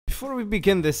before we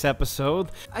begin this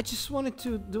episode, I just wanted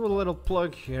to do a little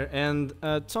plug here and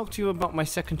talk to you about my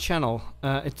second channel.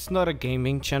 It's not a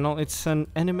gaming channel, it's an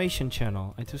animation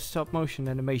channel. I do stop motion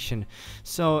animation.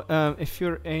 So if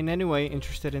you're in any way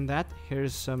interested in that,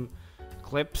 here's some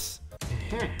clips.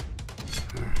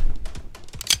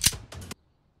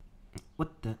 What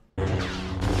the?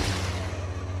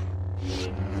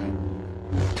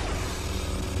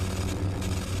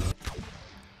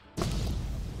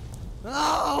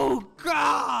 Oh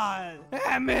God!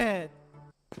 Damn it!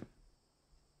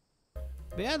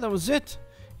 But yeah, that was it.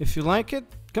 If you like it,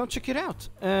 go check it out.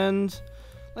 And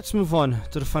let's move on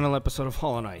to the final episode of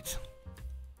Hollow Knight.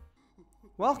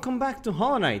 Welcome back to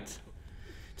Hollow Knight.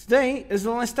 Today is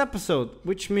the last episode,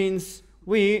 which means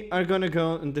we are gonna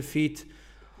go and defeat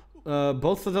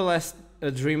both of the last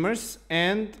dreamers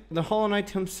and the Hollow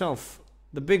Knight himself,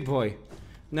 the big boy.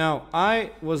 Now,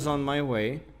 I was on my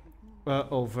way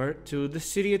over to the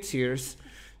City of Tears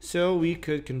so we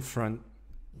could confront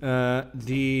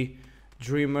the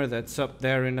dreamer that's up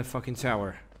there in the fucking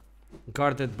tower,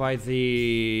 guarded by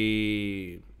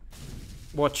the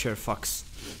Watcher fucks.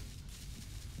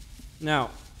 Now,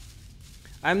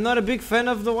 I'm not a big fan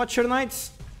of the Watcher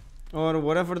Knights, or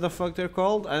whatever the fuck they're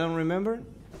called, I don't remember.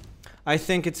 I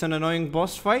think it's an annoying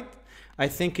boss fight. I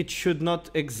think it should not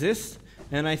exist,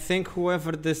 and I think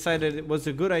whoever decided it was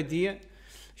a good idea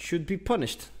should be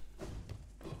punished.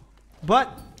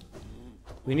 But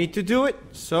we need to do it,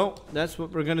 so that's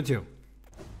what we're gonna do.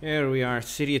 Here we are,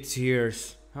 City of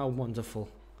Tears. How wonderful.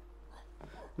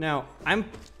 Now, I'm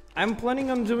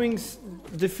planning on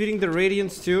defeating the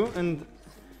Radiants too, and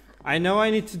I know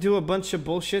I need to do a bunch of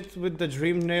bullshit with the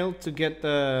Dream Nail to get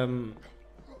the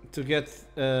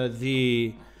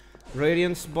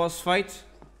Radiance boss fight,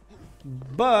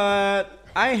 but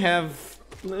I have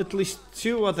at least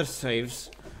 2 other saves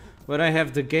where I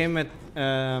have the game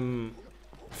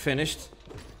finished,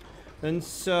 and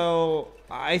so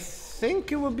I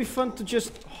think it would be fun to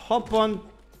just hop on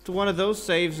to one of those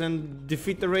saves and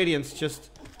defeat the Radiants.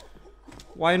 Just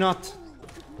why not?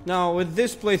 Now, with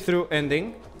this playthrough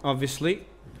ending, obviously,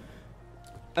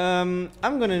 I'm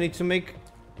gonna need to make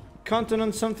content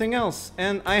on something else,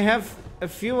 and I have a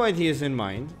few ideas in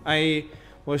mind. I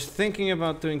was thinking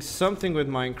about doing something with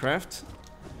Minecraft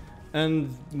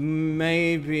and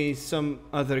maybe some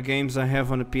other games I have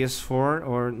on a PS4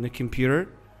 or on the computer.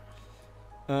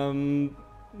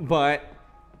 But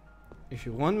if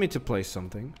you want me to play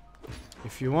something,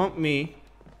 if you want me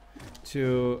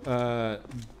to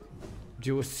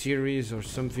do a series or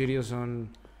some videos on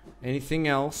anything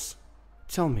else,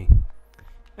 tell me,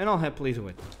 and I'll happily do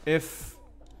it if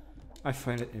I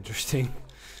find it interesting.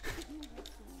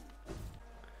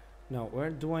 Now, where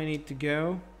do I need to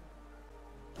go?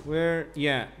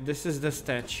 Yeah, this is the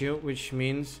statue, which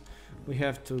means we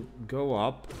have to go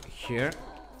up here,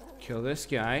 kill this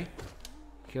guy,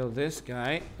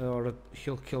 or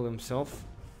he'll kill himself,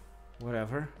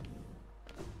 whatever.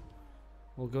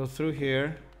 We'll go through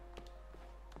here,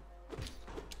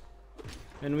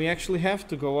 and we actually have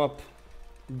to go up.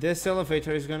 This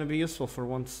elevator is gonna be useful for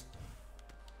once.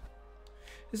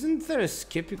 Isn't there a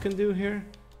skip you can do here?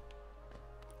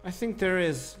 I think there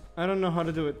is. I don't know how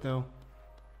to do it though,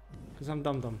 because I'm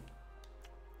dumb.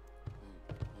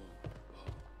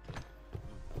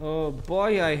 Oh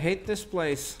boy, I hate this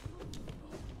place.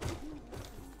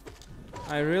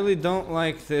 I really don't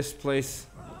like this place.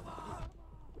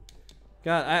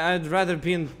 God, I'd rather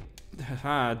be in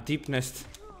Deep Nest.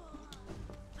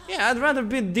 Yeah, I'd rather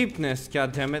be in Deep Nest,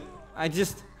 god damn it.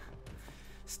 It's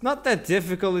not that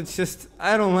difficult, it's just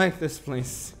I don't like this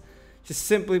place. Just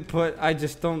simply put, I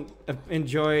just don't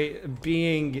enjoy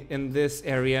being in this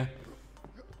area.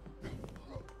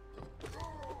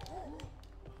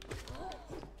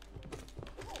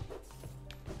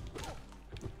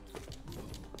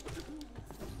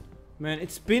 Man,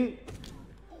 it's been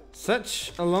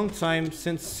such a long time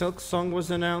since Silk Song was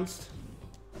announced,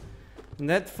 and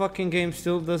that fucking game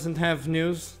still doesn't have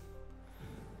news.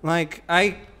 Like,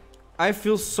 I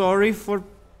feel sorry for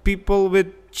people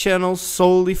with channels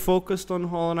solely focused on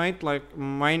Hollow Knight, like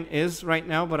mine is right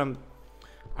now, but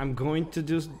I'm going to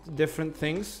do different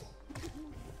things.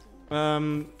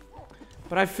 But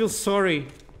I feel sorry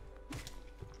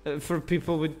for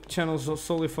people with channels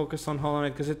solely focused on Hollow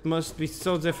Knight, because it must be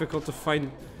so difficult to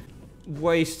find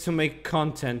ways to make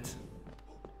content.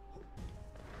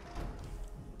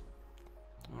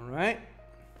 Alright.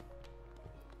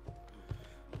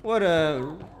 What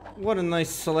a nice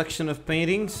selection of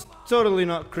paintings. Totally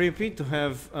not creepy to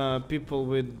have people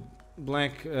with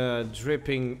black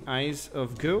dripping eyes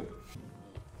of goo.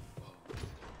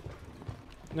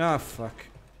 Ah, fuck.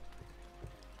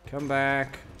 Come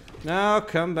back. No,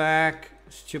 come back.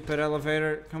 Stupid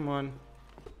elevator. Come on.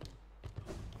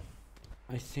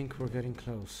 I think we're getting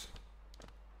close.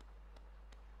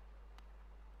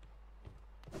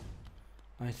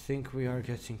 I think we are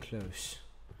getting close.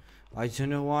 I don't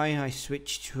know why I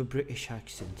switched to a British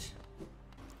accent.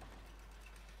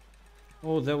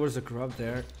 Oh, there was a grub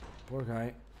there. Poor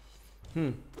guy.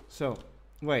 So,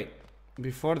 wait.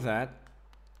 Before that,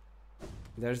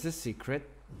 there's the secret.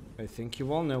 I think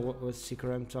you all know what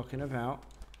secret I'm talking about.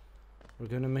 We're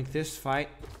gonna make this fight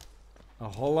a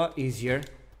whole lot easier.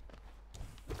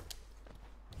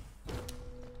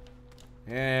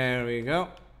 There we go.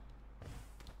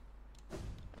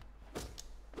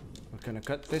 We're gonna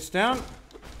cut this down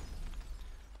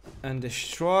and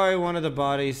destroy one of the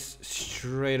bodies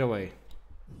straight away.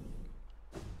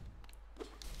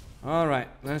 Alright,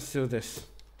 let's do this.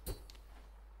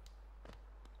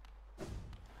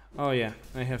 Oh yeah,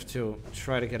 I have to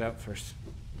try to get out first.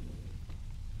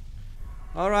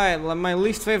 Alright, my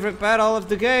least favorite battle of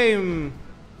the game.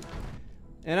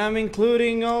 And I'm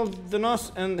including all the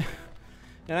NOS and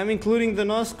I'm including the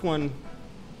NOSC one.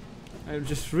 I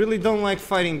just really don't like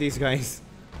fighting these guys.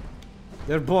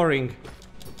 They're boring.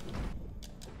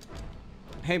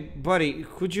 Hey buddy,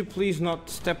 could you please not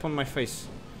step on my face?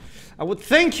 I would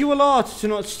thank you a lot to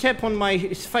not step on my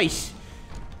face.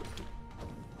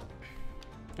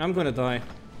 I'm gonna die.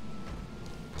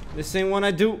 This ain't one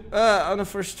I do on the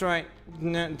first try.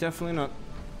 Nah, definitely not.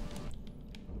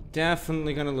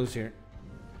 Definitely gonna lose here.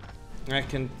 I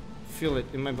can feel it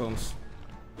in my bones.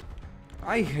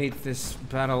 I hate this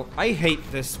battle. I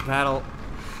hate this battle.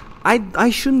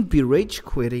 I shouldn't be rage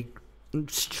quitting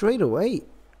straight away.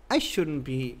 I shouldn't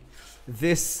be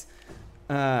this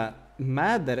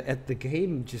mad at the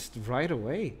game just right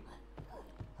away.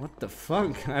 What the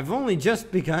fuck? I've only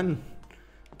just begun.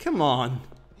 Come on.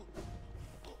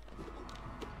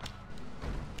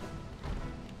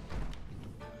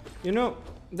 You know,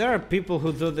 there are people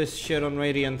who do this shit on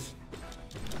Radiant.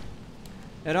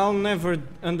 And I'll never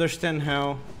understand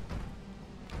how.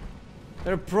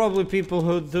 There are probably people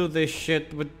who do this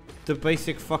shit with the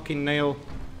basic fucking nail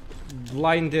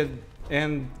blinded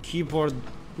and keyboard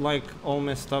like all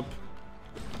messed up.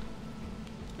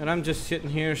 And I'm just sitting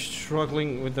here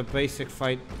struggling with the basic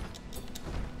fight.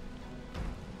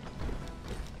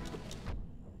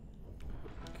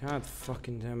 God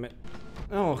fucking damn it.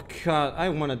 Oh god, I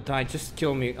wanna die. Just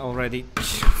kill me already.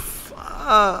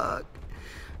 Fuck.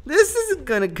 This isn't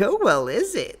gonna go well,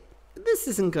 is it? This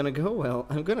isn't gonna go well.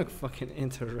 I'm gonna fucking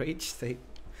enter rage state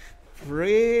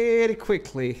pretty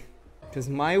quickly. Because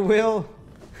my will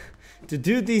to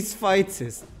do these fights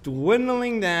is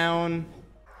dwindling down.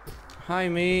 Hi,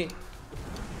 mate.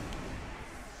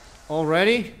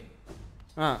 Already?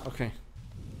 Ah, okay.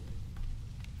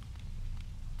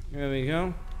 There we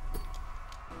go.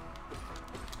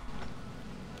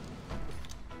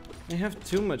 I have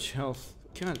too much health.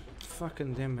 God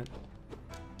fucking damn it.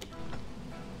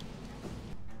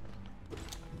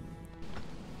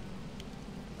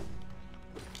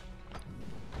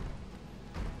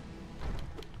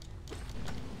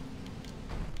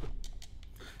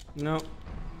 No.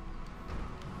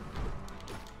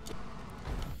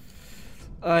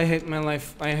 I hate my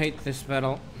life. I hate this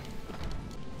battle.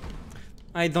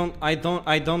 I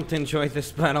don't enjoy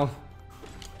this battle.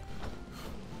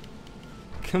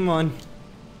 Come on.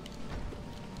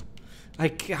 I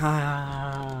can't.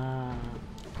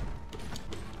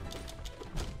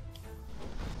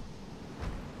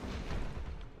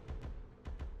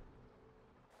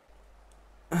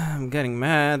 I'm getting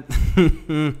mad.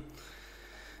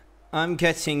 I'm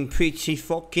getting pretty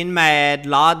fucking mad,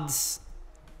 lads.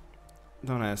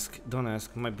 Don't ask. Don't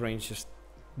ask. My brain's just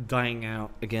dying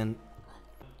out again.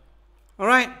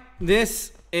 Alright,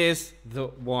 this is the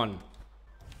one.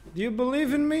 Do you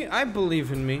believe in me? I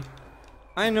believe in me.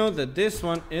 I know that this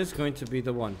one is going to be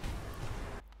the one.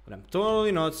 But I'm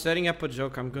totally not setting up a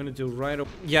joke. I'm going to do right away.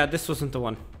 Yeah, this wasn't the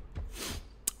one.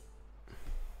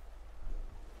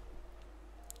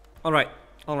 Alright,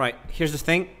 alright. Here's the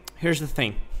thing. Here's the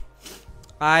thing.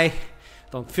 I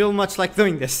don't feel much like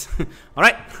doing this.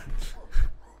 Alright?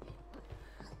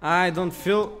 I don't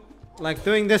feel like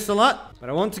doing this a lot. But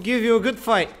I want to give you a good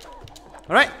fight.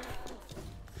 Alright?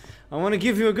 I want to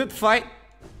give you a good fight.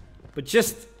 But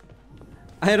just...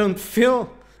 I don't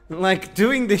feel like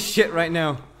doing this shit right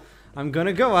now. I'm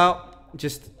gonna go out.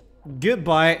 Just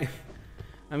goodbye.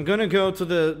 I'm gonna go to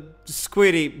the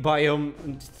squiddy biome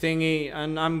thingy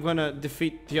and I'm gonna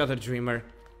defeat the other dreamer.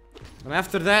 And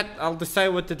after that, I'll decide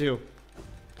what to do.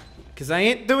 Because I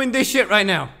ain't doing this shit right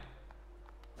now.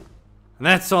 And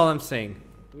that's all I'm saying.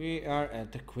 We are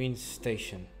at the Queen's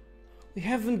Station. We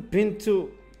haven't been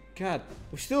to... God,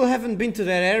 we still haven't been to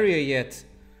that area yet.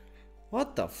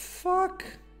 What the fuck?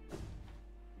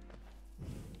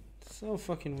 So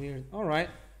fucking weird. Alright.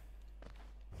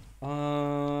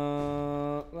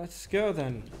 Let's go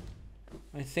then.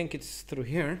 I think it's through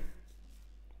here.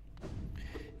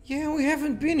 Yeah, we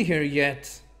haven't been here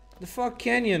yet. The Fog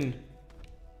Canyon.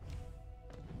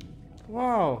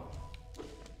 Wow.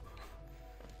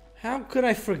 How could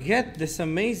I forget this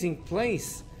amazing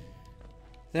place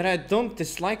that I don't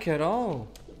dislike at all?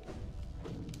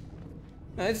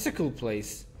 It's a cool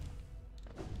place.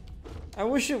 I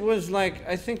wish it was like,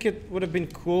 I think it would have been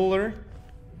cooler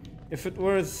if it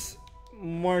was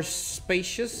more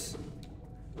spacious.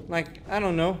 Like, I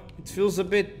don't know, it feels a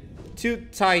bit too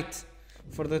tight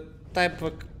for the type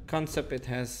of concept it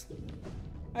has.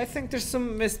 I think there's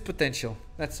some missed potential,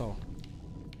 that's all.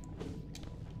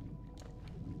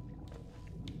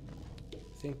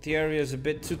 I think the area is a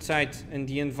bit too tight and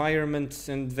the environment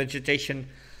and vegetation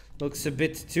looks a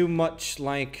bit too much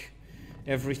like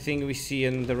everything we see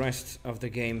in the rest of the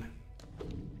game.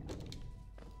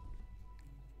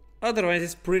 Otherwise,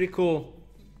 it's pretty cool.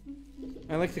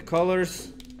 I like the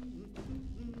colors.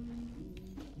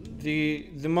 The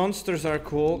monsters are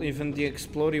cool, even the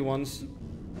explodey ones.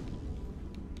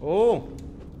 Oh!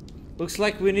 Looks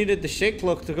like we needed the shake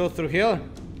lock to go through here.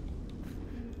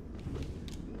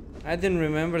 I didn't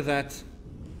remember that.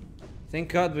 Thank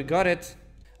God we got it.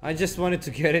 I just wanted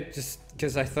to get it just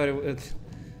because I thought it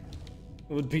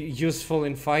would be useful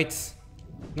in fights.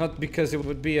 Not because it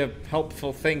would be a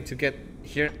helpful thing to get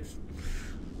here.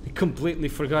 I completely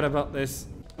forgot about this.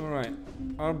 Alright.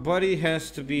 Our buddy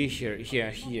has to be here. Yeah,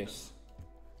 he is.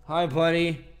 Hi,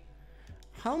 buddy.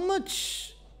 How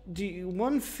much do you...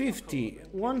 150.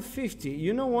 150.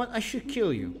 You know what? I should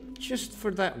kill you. Just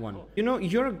for that one. You know,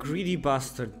 you're a greedy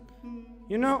bastard.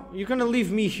 You know, you're gonna leave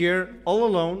me here all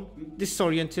alone,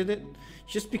 disoriented,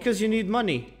 just because you need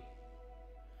money.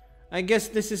 I guess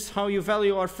this is how you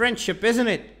value our friendship, isn't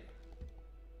it?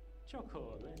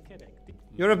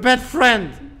 You're a bad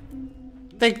friend.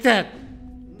 Take that.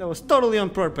 That was totally on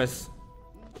purpose.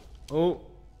 Oh,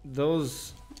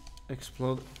 those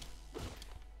explode.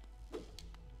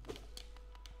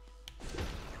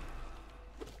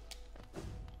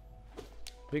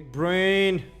 Big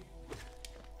brain.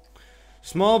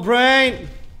 Small brain.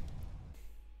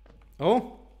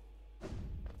 Oh,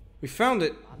 we found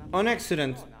it on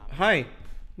accident. Hi,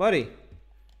 buddy.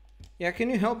 Yeah, can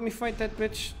you help me fight that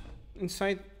bitch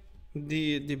inside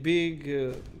the big,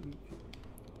 you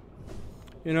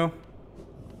know,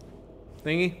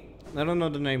 thingy? I don't know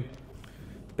the name.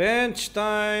 Bench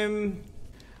time.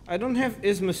 I don't have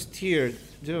Ismus tier,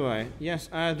 do I? Yes,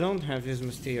 I don't have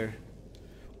Ismus tier,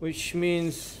 which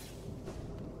means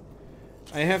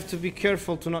I have to be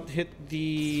careful to not hit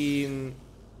the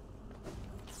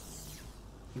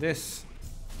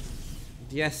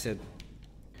the acid.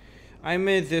 I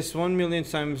made this 1,000,000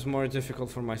 times more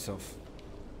difficult for myself.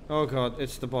 Oh god,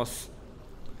 it's the boss.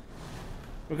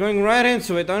 We're going right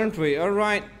into it, aren't we?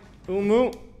 Alright,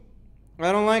 Umu.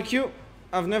 I don't like you.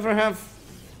 I've never have.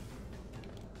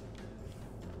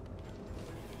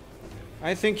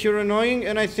 I think you're annoying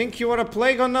and I think you are a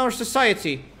plague on our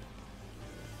society.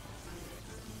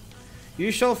 You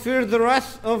shall fear the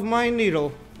wrath of my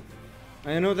needle.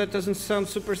 I know that doesn't sound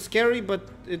super scary, but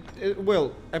it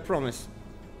will, I promise.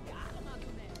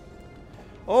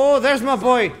 Oh, there's my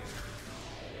boy.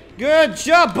 Good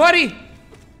job, buddy.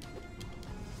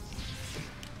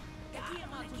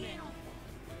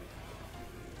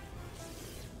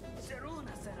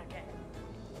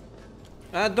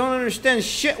 I don't understand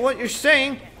shit what you're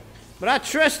saying, but I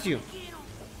trust you.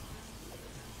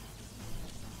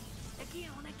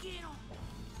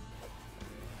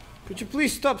 Could you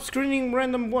please stop screaming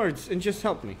random words and just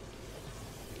help me?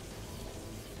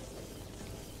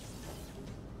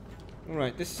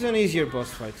 Alright, this is an easier boss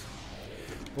fight.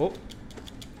 Oh,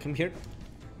 come here.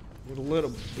 You little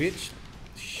bitch.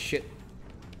 Shit.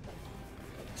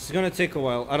 This is gonna take a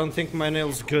while. I don't think my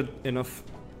nail's good enough.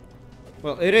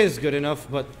 Well, it is good enough,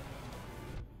 but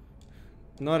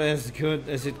not as good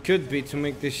as it could be to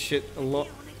make this shit a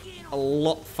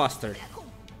lot faster.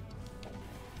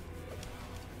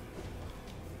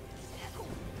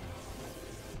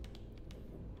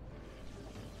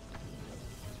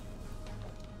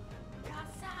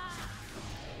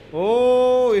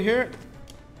 Oh, you hear it?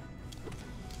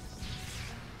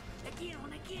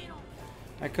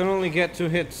 I can only get 2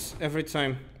 hits every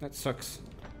time. That sucks.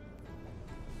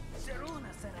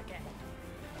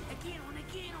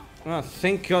 Oh,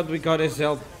 thank God we got his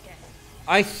help.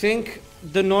 I think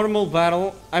the normal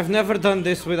battle, I've never done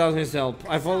this without his help.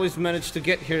 I've always managed to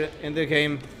get here in the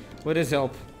game with his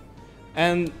help.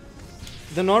 And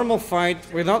the normal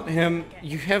fight, without him,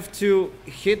 you have to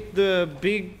hit the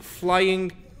big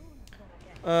flying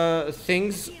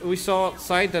things we saw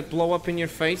outside that blow up in your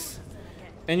face.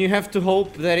 And you have to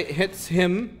hope that it hits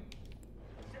him,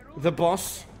 the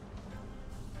boss.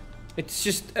 It's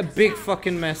just a big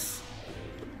fucking mess.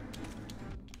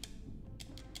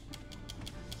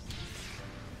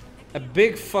 A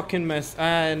big fucking mess.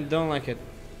 I don't like it.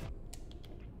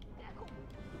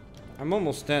 I'm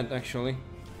almost dead, actually.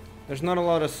 There's not a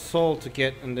lot of soul to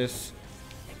get in this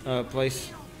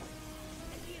place.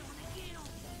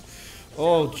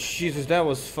 Oh, Jesus, that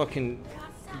was fucking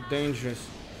dangerous.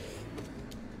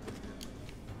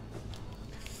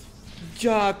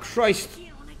 Ja, Christ.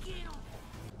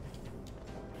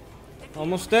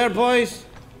 Almost there, boys.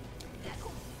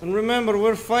 And remember,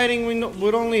 we're fighting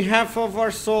with only half of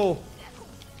our soul.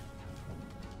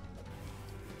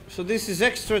 So this is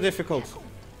extra difficult.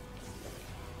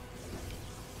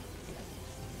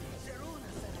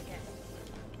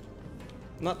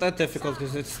 Not that difficult,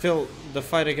 because it's still the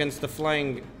fight against the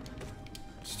flying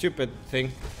stupid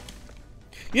thing.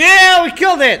 Yeah, we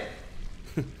killed it!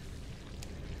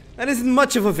 That isn't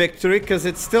much of a victory, because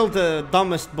it's still the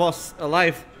dumbest boss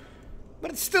alive. But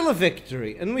it's still a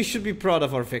victory, and we should be proud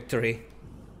of our victory.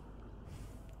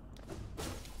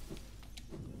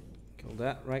 Kill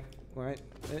that, right?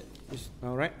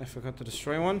 Alright, I forgot to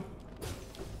destroy one.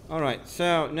 Alright,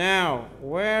 so now,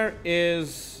 where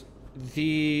is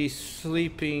the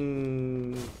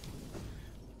sleeping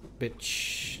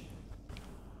bitch?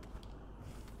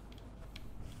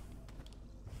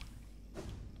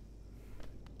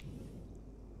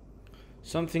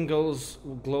 Something glows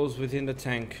within the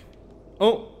tank.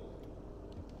 Oh!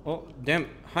 Oh, damn.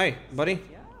 Hi, buddy.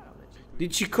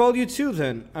 Did she call you too,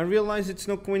 then? I realize it's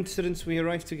no coincidence we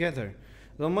arrived together.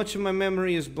 Though much of my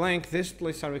memory is blank, this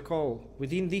place I recall.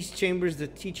 Within these chambers, the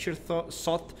teacher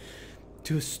sought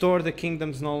to store the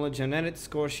kingdom's knowledge, and at its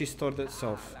core, she stored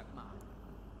itself.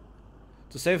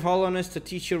 To save hollowness, the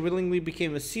teacher willingly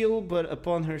became a seal, but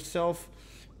upon herself,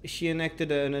 she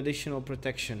enacted an additional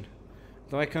protection.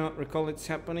 Though I cannot recall its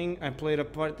happening, I played a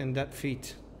part in that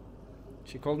feat.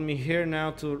 She called me here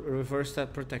now to reverse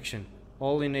that protection.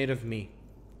 All in aid of me.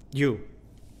 You.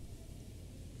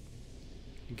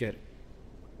 You get it.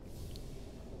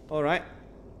 Alright.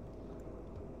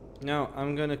 Now,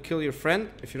 I'm gonna kill your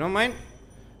friend, if you don't mind.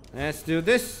 Let's do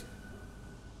this.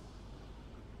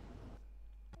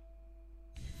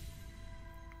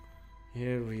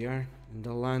 Here we are, in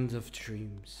the land of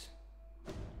dreams.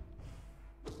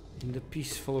 In the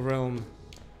peaceful realm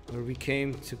where we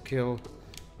came to kill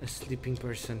a sleeping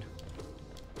person.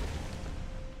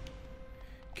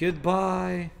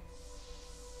 Goodbye.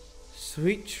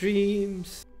 Sweet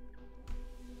dreams.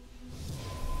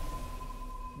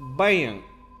 Bam!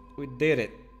 We did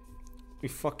it. We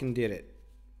fucking did it.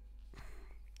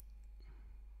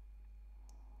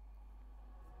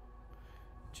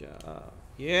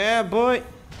 Yeah, boy.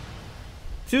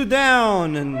 2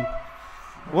 down and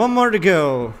 1 more to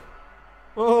go.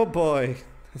 Oh boy.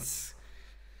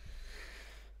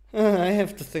 I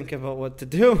have to think about what to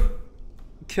do.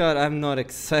 God, I'm not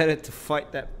excited to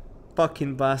fight that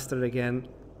fucking bastard again.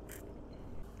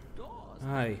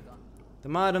 Aye. The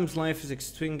madam's life is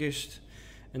extinguished,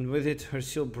 and with it her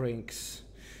seal breaks.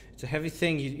 It's a heavy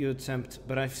thing you attempt,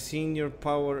 but I've seen your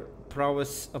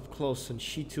prowess up close, and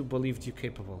she too believed you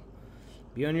capable.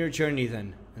 Be on your journey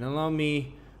then, and allow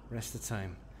me rest of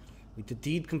time. With the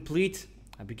deed complete,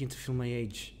 I begin to feel my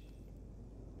age.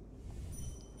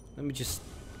 Let me just...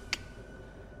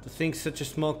 To think such a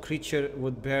small creature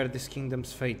would bear this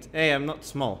kingdom's fate. Hey, I'm not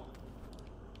small.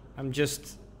 I'm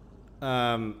just...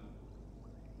 I'm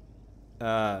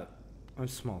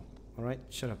small. Alright?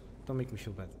 Shut up. Don't make me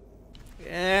feel bad.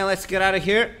 Yeah, let's get out of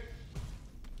here.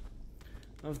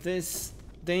 Of this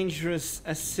dangerous,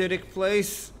 acidic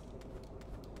place.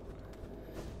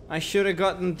 I should have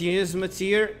gotten the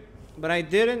Ismateer, but I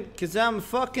didn't, because I'm a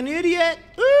fucking idiot.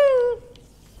 Woo!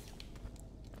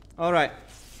 Alright.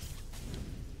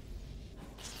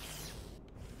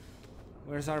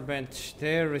 Where's our bench?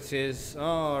 There it is.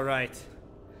 Alright.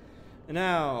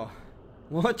 Now,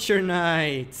 Watcher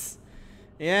Knights.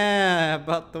 Yeah,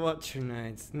 about the Watcher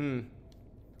Knights.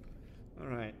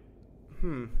 Alright.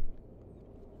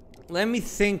 Let me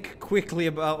think quickly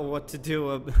about what to do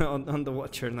on the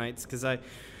Watcher Knights, because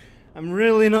I'm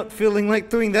really not feeling like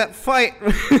doing that fight.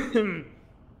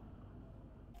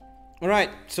 Alright,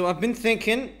 so I've been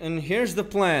thinking, and here's the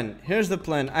plan.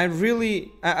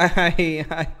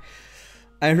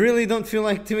 I I really don't feel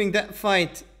like doing that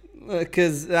fight.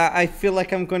 Because I feel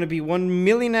like I'm gonna be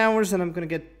 1,000,000 hours and I'm gonna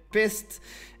get pissed.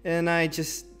 And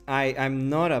I'm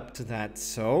not up to that.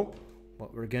 So,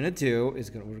 what we're gonna do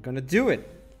is we're gonna do it.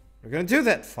 We're gonna do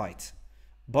that fight.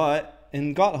 But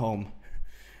in Godhome.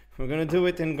 We're gonna do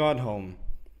it in Godhome.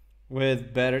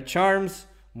 With better charms,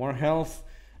 more health.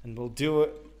 And we'll do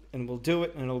it. And we'll do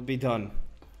it and it'll be done.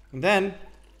 And then,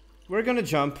 we're gonna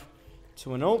jump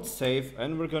to an old save.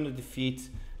 And we're gonna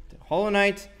defeat the Hollow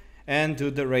Knight. And do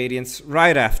the Radiance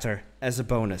right after as a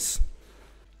bonus.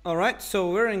 Alright, so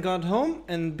we're in Godhome,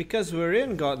 and because we're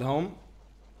in Godhome,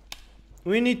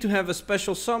 we need to have a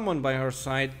special someone by our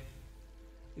side.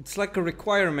 It's like a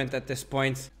requirement at this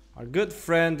point. Our good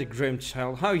friend, the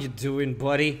Grimchild. How you doing,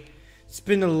 buddy? It's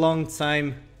been a long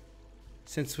time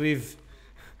since we've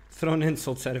thrown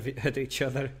insults at each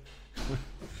other.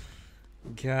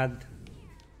 God.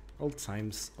 Old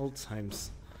times, old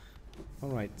times.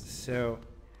 Alright, so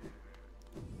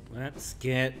let's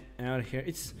get out of here.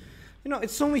 It's, you know,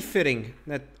 it's only fitting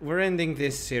that we're ending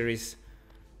this series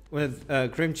with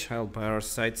Grimchild by our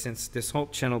side, since this whole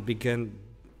channel began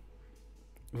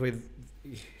with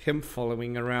him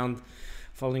following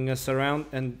us around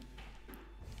and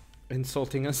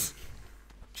insulting us.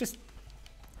 Just,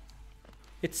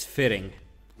 it's fitting.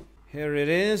 Here it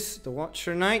is, the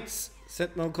Watcher Knights,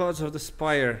 Sentinel Gods of the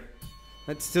Spire.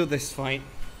 Let's do this fight.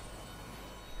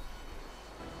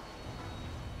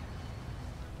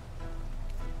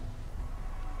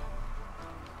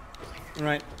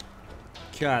 Right.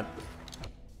 God.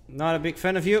 Not a big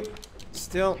fan of you.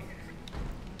 Still.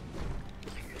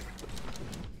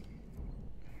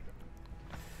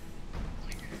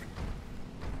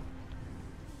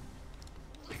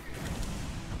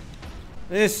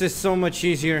 This is so much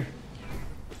easier.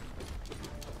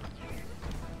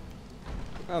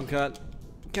 Oh God.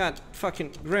 God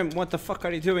fucking Grim, what the fuck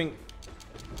are you doing?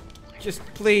 Just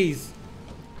please.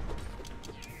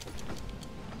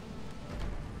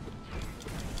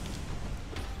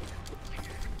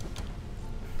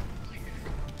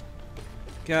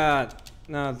 God,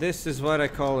 now this is what I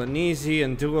call an easy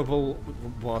and doable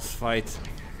boss fight.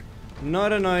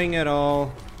 Not annoying at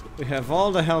all. We have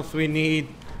all the health we need,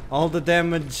 all the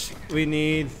damage we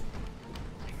need.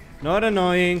 Not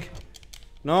annoying,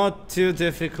 not too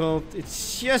difficult.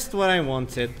 It's just what I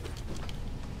wanted.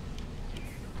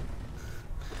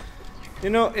 You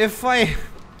know, if I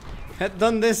had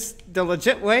done this the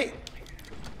legit way,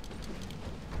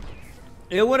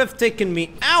 it would have taken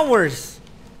me hours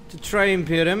to try and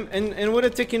beat him, and it would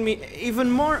have taken me even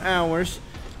more hours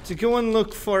to go and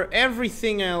look for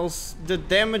everything else, the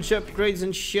damage upgrades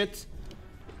and shit.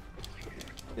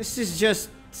 This is just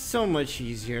so much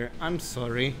easier. I'm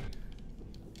sorry.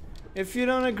 If you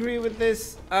don't agree with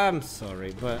this, I'm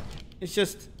sorry, but it's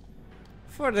just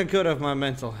for the good of my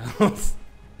mental health.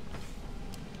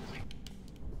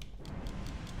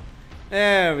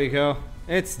 There we go.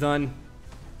 It's done.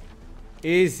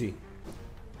 Easy.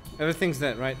 Everything's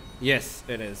dead, right? Yes,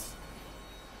 it is.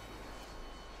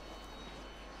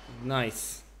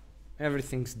 Nice.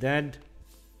 Everything's dead.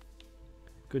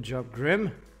 Good job,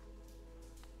 Grim.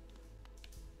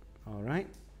 Alright.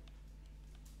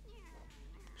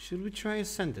 Should we try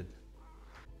Ascended?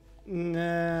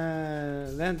 Nah,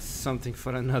 that's something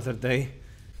for another day.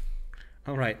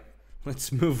 Alright,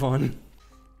 let's move on.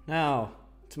 Now,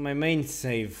 to my main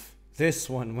save. This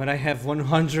one, where I have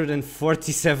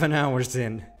 147 hours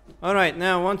in. Alright,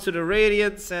 now on to the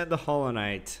Radiance and the Hollow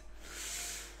Knight.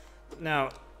 Now,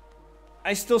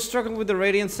 I still struggle with the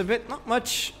Radiance a bit. Not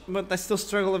much, but I still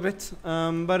struggle a bit.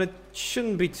 But it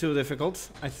shouldn't be too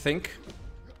difficult, I think.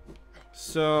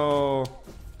 So,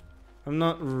 I'm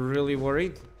not really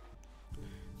worried.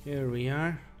 Here we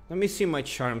are. Let me see my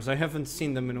charms. I haven't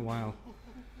seen them in a while.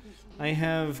 I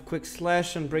have Quick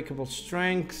Slash, Unbreakable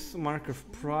Strength, Mark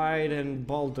of Pride, and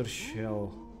Boulder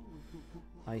Shell.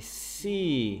 I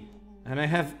see. And I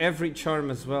have every charm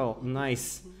as well.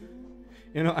 Nice.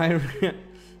 You know,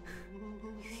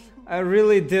 I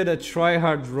really did a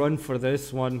try-hard run for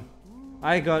this one.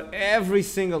 I got every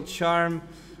single charm.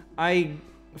 I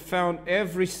found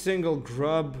every single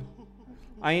grub.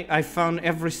 I found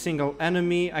every single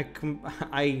enemy.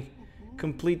 I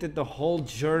completed the whole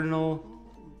journal.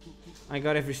 I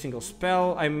got every single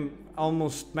spell. I'm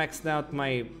almost maxed out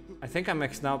my... I think I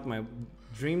maxed out my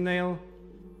Dream Nail.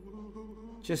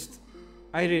 Just...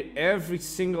 I did every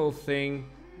single thing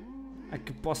I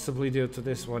could possibly do to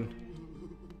this one.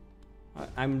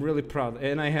 I'm really proud.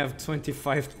 And I have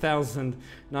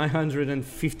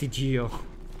 25,950 geo.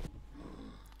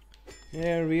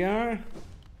 There we are.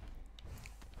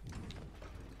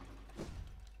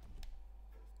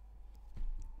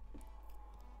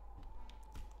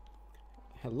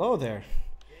 Hello there.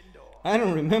 I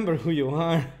don't remember who you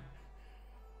are.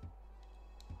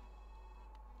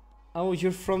 Oh,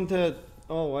 you're from the...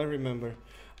 Oh, I remember.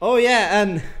 Oh yeah,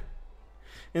 and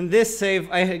in this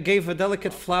save, I gave a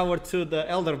delicate flower to the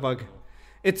elder bug.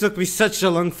 It took me such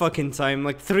a long fucking time,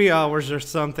 like 3 hours or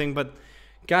something, but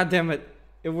god damn it,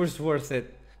 it was worth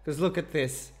it. Because look at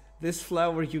this. This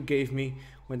flower you gave me,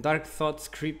 when dark thoughts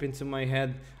creep into my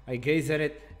head, I gaze at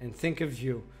it and think of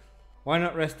you. Why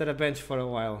not rest at a bench for a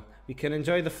while? We can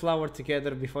enjoy the flower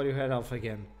together before you head off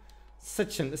again.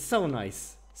 So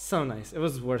nice. So nice. It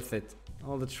was worth it.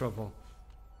 All the trouble.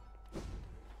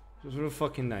 It was real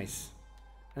fucking nice.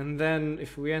 And then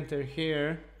if we enter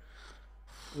here,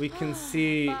 we can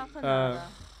see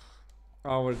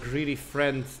our greedy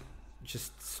friend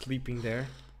just sleeping there.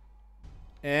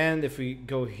 And if we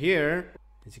go here,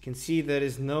 as you can see, there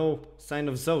is no sign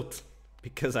of Zote,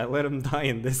 because I let him die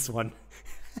in this one.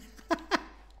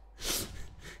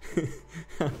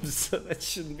 That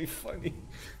shouldn't be funny.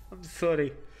 I'm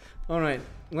sorry. Alright,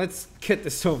 let's get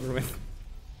this over with.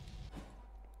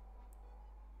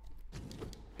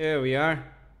 Here we are.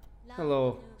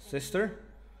 Hello, sister.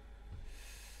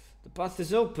 The path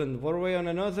is open, one way on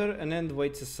another, an end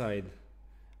waits aside.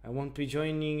 I won't be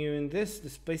joining you in this.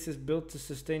 This place is built to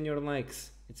sustain your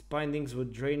likes. Its bindings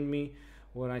would drain me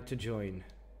were I to join.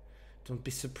 Don't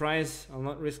be surprised, I'll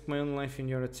not risk my own life in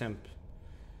your attempt.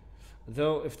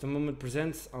 Though, if the moment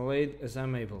presents, I'll aid as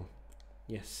I'm able.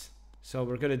 Yes. So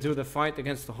we're gonna do the fight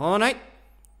against the Hollow Knight,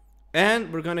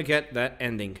 and we're gonna get that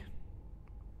ending.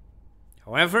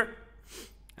 However,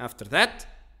 after that,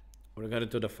 we're gonna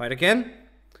do the fight again,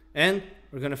 and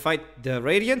we're gonna fight the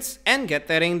Radiants and get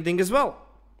that ending as well.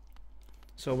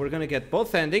 So we're gonna get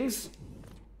both endings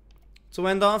to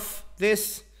end off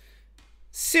this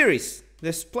series,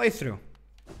 this playthrough.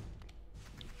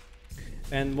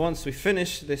 And once we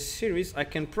finish this series, I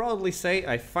can probably say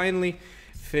I finally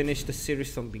finished the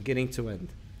series from beginning to end.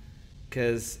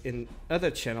 Because in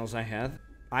other channels I had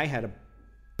a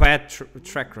bad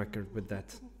track record with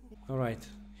that. Alright,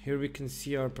 here we can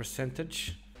see our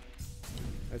percentage.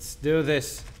 Let's do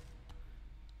this.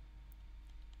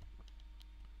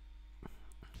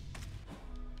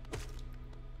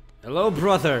 Hello,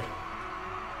 brother.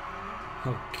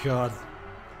 Oh god.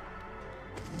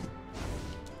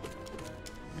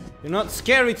 You're not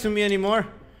scary to me anymore.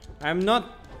 I'm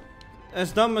not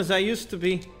as dumb as I used to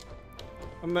be.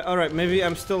 Alright, maybe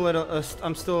I'm still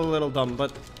a little dumb,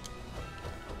 but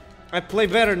I play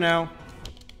better now.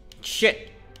 Shit.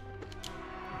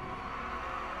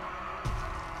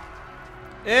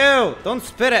 Ew, don't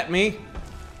spit at me.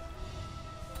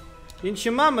 Didn't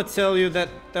your mama tell you that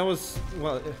was,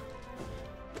 well,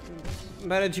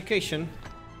 bad education?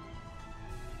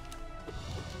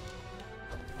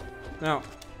 Now,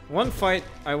 one fight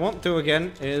I won't do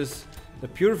again is the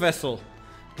Pure Vessel,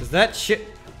 because that shit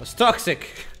was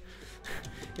toxic.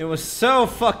 It was so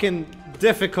fucking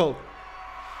difficult.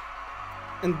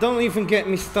 And don't even get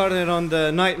me started on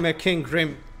the Nightmare King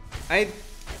Grim. I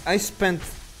spent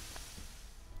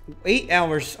 8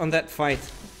 hours on that fight.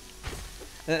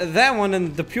 That one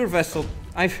and the Pure Vessel,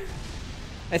 I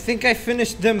think I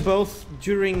finished them both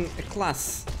during a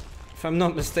class, if I'm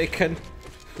not mistaken.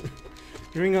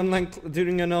 during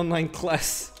an online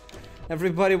class.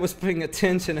 Everybody was paying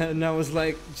attention and I was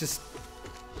like just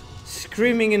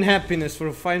screaming in happiness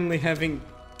for finally having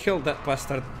killed that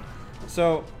bastard.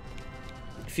 So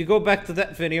if you go back to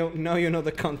that video, now you know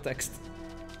the context.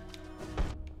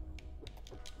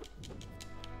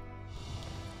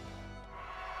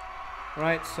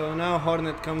 Right, so now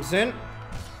Hornet comes in,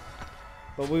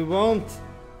 but we won't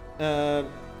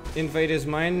invade his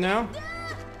mind now.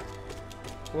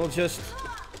 We'll just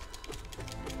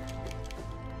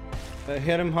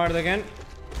hit him hard again.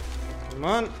 Come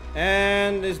on,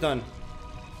 and it's done.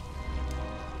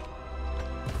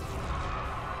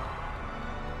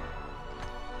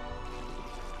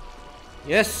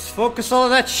 Yes, focus all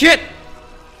of that shit.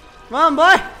 Come on,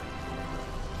 boy.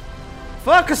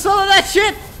 Focus all of that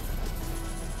shit.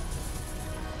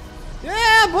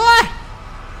 Yeah, boy!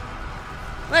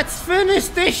 Let's finish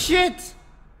this shit!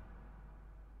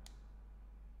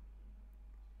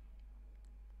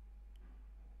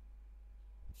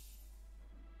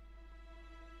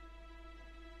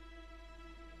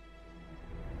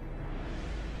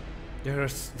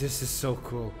 This is so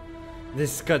cool.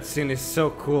 This cutscene is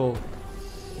so cool.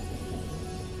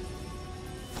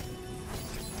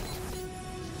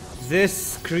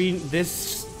 This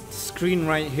screen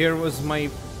right here was my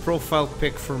profile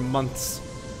pic for months.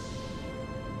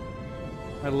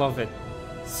 I love it.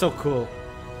 So cool.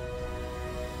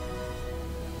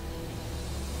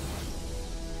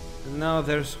 No,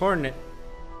 there's Hornet.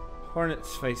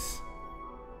 Hornet's face.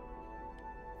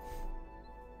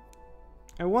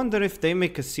 I wonder if they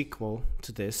make a sequel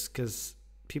to this, because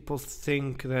people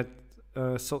think that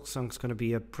Silk Song's gonna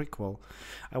be a prequel.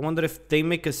 I wonder if they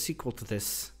make a sequel to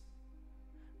this.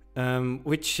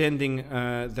 Which ending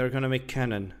they're gonna make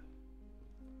canon.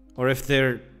 Or if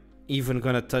they're even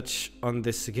gonna touch on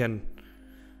this again.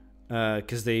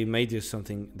 Because they may do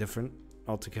something different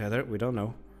altogether, we don't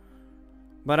know.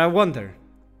 But I wonder,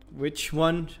 which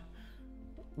one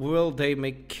will they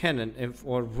make canon,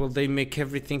 or will they make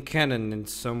everything canon in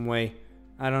some way?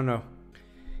 I don't know.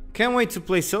 Can't wait to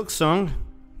play Silk Song,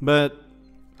 but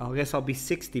I guess I'll be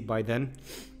 60 by then.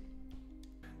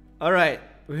 Alright,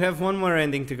 we have one more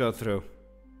ending to go through.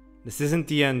 This isn't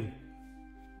the end.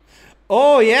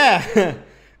 Oh yeah!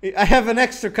 I have an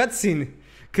extra cutscene,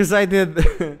 because I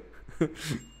did...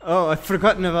 Oh, I've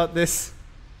forgotten about this.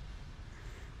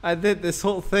 I did this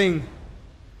whole thing.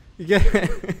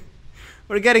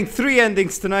 We're getting 3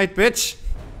 endings tonight, bitch.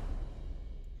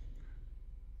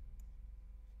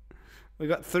 We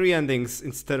got 3 endings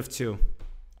instead of 2.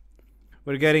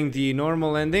 We're getting the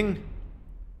normal ending.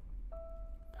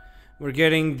 We're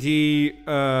getting the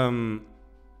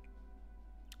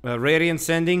Radiance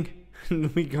ending.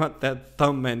 And we got that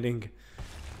thumb ending.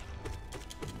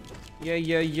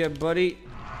 Yeah, buddy.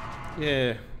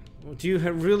 Yeah. Do you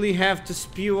really have to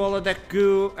spew all of that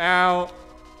goo out?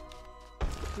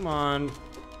 Come on.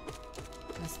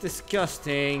 That's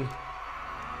disgusting.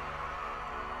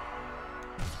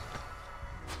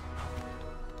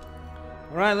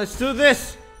 Alright, let's do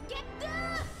this!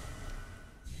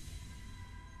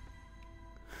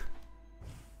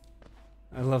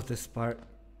 I love this part.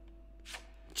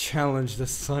 Challenge the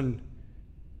sun.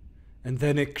 And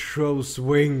then it grows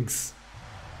wings.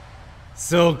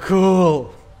 So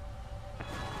cool!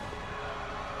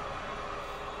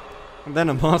 And then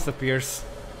a moth appears.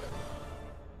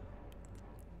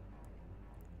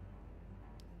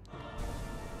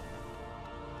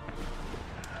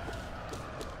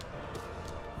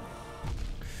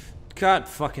 God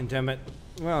fucking damn it.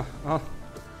 Well,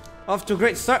 off to a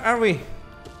great start, are we?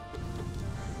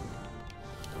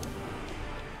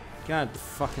 God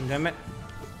fucking damn it.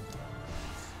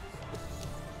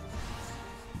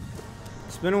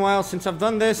 It's been a while since I've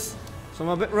done this, so I'm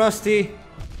a bit rusty.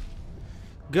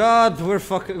 God, we're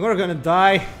gonna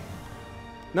die.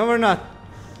 No, we're not.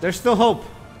 There's still hope.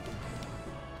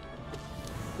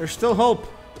 There's still hope.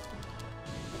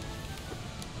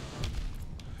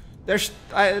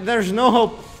 There's no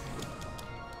hope.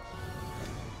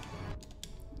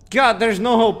 God, there's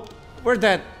no hope. We're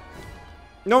dead.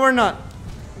 No, we're not.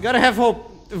 Gotta have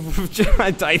hope.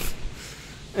 I died.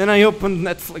 And I opened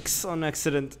Netflix on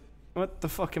accident. What the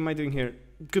fuck am I doing here?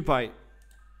 Goodbye.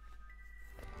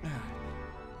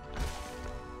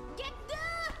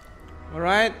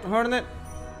 Alright, Hornet.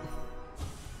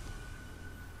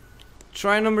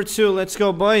 Try number 2. Let's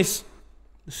go, boys.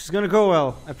 This is gonna go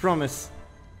well. I promise.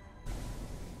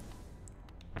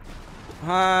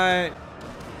 Hi.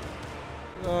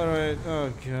 Alright.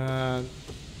 Oh, God.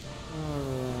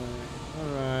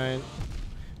 Alright.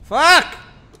 Fuck!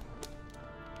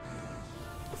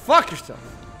 Fuck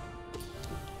yourself.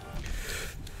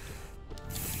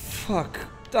 Fuck.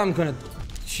 I'm gonna...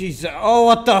 Jesus. Oh,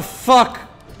 what the fuck?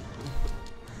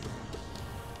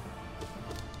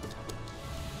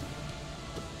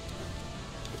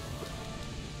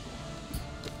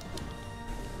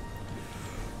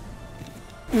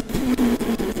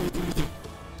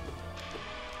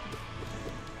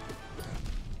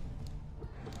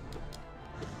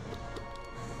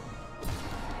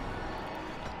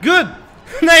 Good!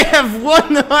 They have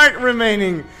 1 heart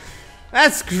remaining!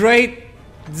 That's great!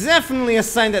 Definitely a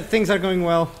sign that things are going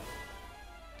well.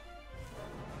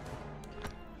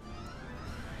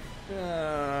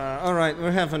 Alright,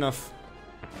 we have enough.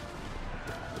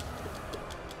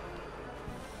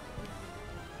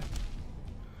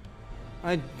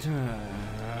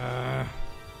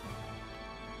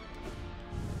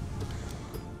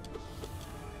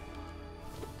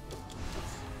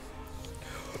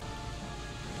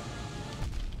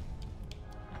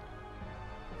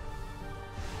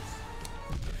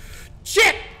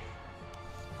 Shit!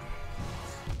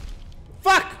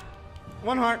 Fuck!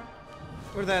 1 heart.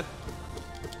 We're dead.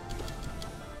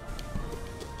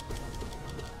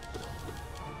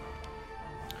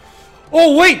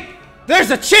 Oh wait!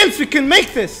 There's a chance we can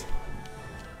make this!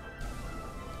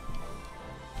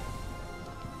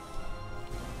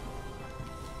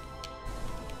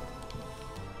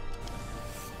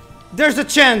 There's a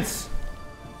chance!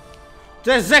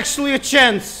 There's actually a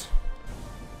chance!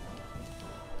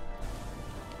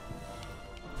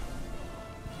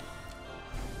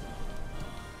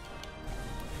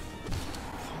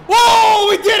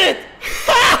 did it!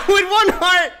 With one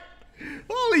heart!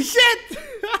 Holy shit!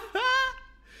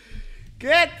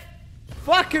 Get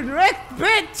fucking wrecked,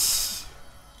 bitch!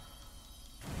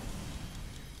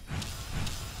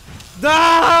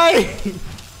 Die!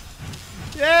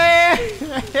 Yeah!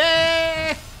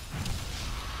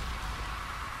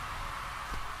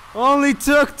 Only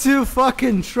took 2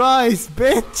 fucking tries,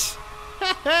 bitch!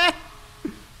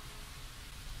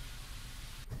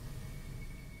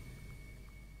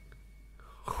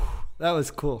 That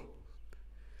was cool.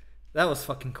 That was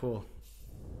fucking cool.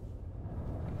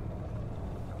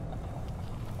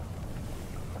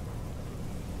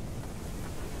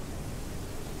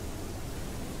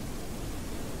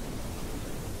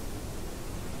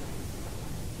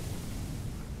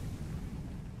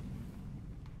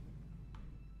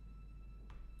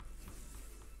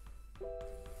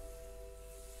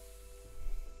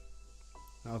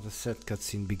 Now the set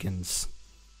cutscene begins.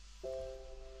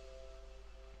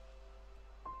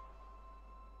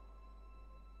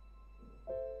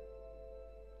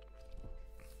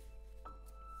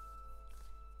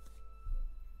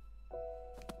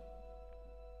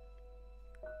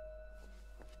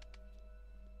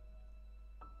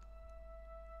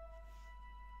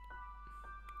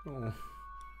 Oh.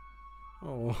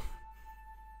 Oh.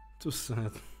 Too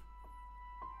sad.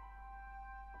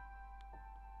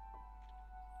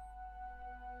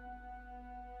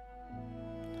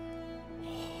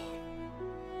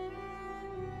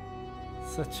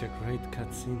 Such a great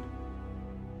cutscene.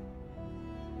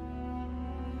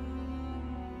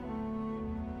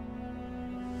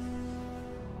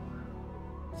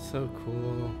 So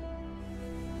cool.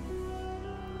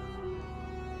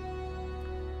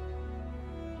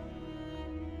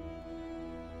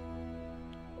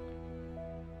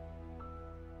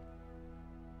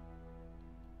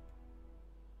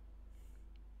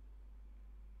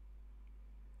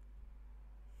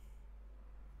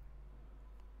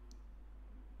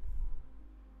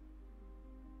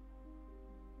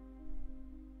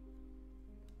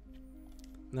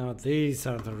 Now these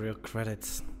are the real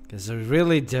credits, because I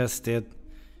really just did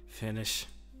finish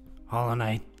Hollow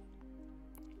Knight.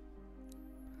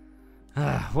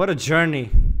 Ah, what a journey.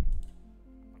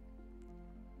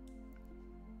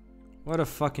 What a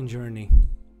fucking journey.